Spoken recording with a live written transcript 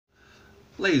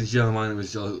Ladies and gentlemen, my name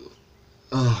is Joe.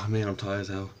 Oh man, I'm tired as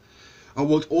hell. I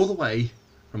walked all the way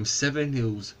from Seven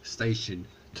Hills Station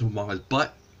to Mars,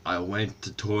 but I went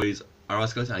to Toys R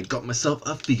Us, guys, and I got myself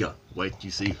a figure. Wait till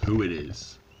you see who it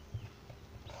is.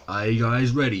 Are you guys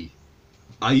ready?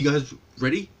 Are you guys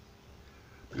ready?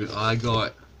 Because I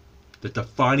got the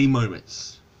defining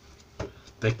moments.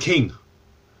 The king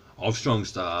of strong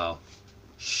style,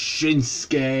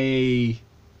 Shinsuke.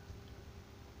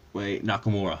 Wait,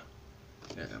 Nakamura.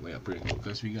 Yeah, wait, I'll put it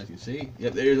close so you guys can see.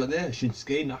 Yep, there he is right there,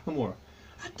 Shinsuke Nakamura.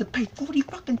 I had to pay $40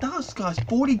 fucking dollars, guys.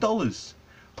 $40.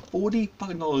 $40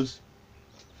 fucking dollars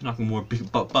for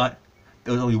Nakamura, but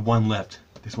there was only one left.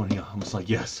 This one here. I'm just like,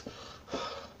 yes.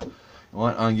 You know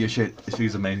what? I don't give a shit. This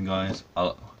figure's amazing, guys.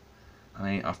 I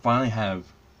mean, I finally have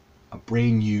a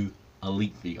brand new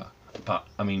elite figure. But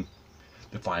I mean,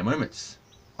 the fire moments.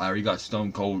 I already got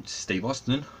Stone Cold Steve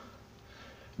Austin.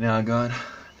 Now I got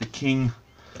the King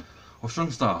of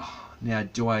Strong Style. Now,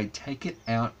 do I take it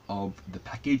out of the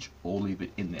package or leave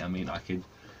it in there? I mean, I could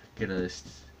get a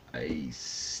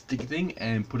sticky thing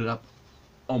and put it up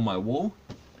on my wall,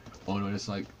 or do I just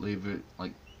like leave it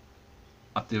like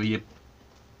up there? Yeah.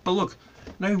 But look,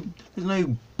 there's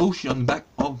no bullshit on the back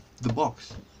of the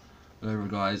box. Whatever,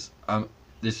 guys.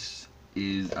 This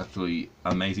is absolutely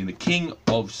amazing. The King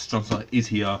of Strong Style is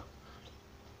here.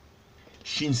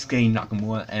 Shinsuke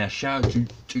Nakamura, and a shout out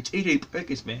to TJ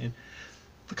Perkins, man,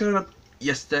 for coming up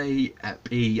yesterday at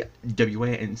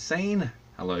BWA Insane.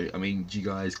 Hello, I mean, you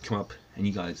guys come up and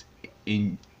you guys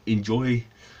enjoy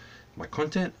my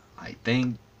content. I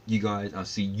thank you guys. I'll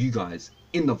see you guys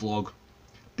in the vlog.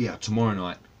 Be out tomorrow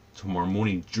night, tomorrow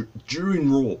morning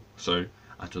during Raw. So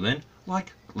until then,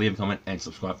 like, leave a comment and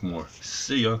subscribe for more.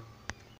 See ya.